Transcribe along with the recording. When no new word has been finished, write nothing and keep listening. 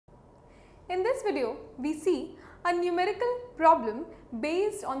In this video, we see a numerical problem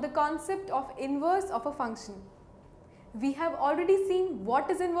based on the concept of inverse of a function. We have already seen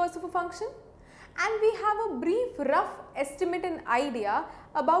what is inverse of a function, and we have a brief rough estimate and idea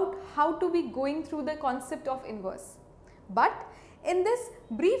about how to be going through the concept of inverse. But in this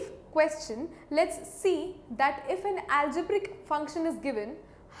brief question, let's see that if an algebraic function is given,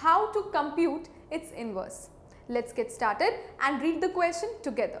 how to compute its inverse. Let's get started and read the question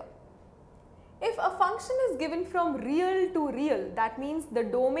together. If a function is given from real to real, that means the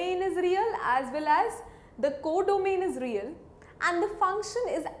domain is real as well as the codomain is real, and the function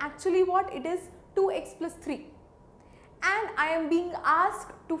is actually what it is 2x plus 3, and I am being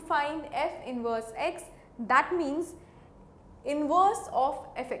asked to find f inverse x, that means inverse of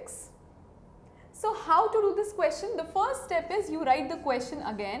fx. So how to do this question? The first step is you write the question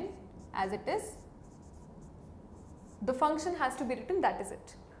again as it is. The function has to be written, that is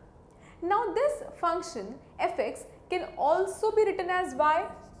it. Now this function fx can also be written as y.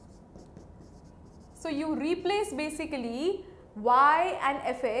 So you replace basically y and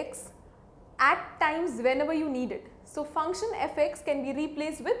fx at times whenever you need it. So function fx can be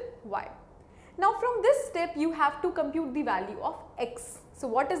replaced with y. Now from this step you have to compute the value of x. So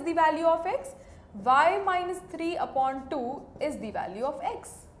what is the value of x? Y minus 3 upon 2 is the value of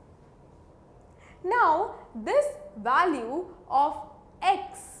x. Now this value of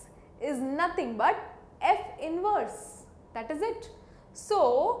x is nothing but f inverse, that is it.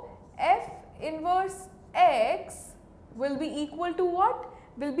 So f inverse x will be equal to what?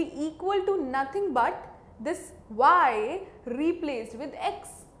 Will be equal to nothing but this y replaced with x.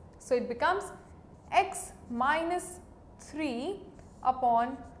 So it becomes x minus 3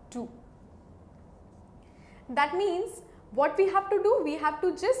 upon 2. That means what we have to do? We have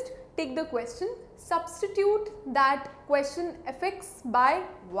to just take the question, substitute that question fx by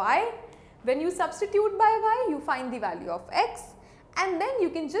y. When you substitute by y, you find the value of x, and then you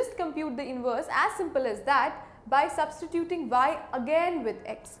can just compute the inverse as simple as that by substituting y again with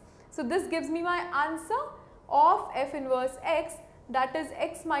x. So this gives me my answer of f inverse x, that is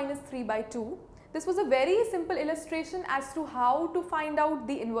x minus 3 by 2. This was a very simple illustration as to how to find out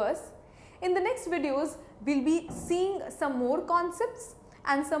the inverse. In the next videos, we will be seeing some more concepts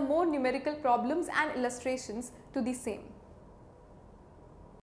and some more numerical problems and illustrations to the same.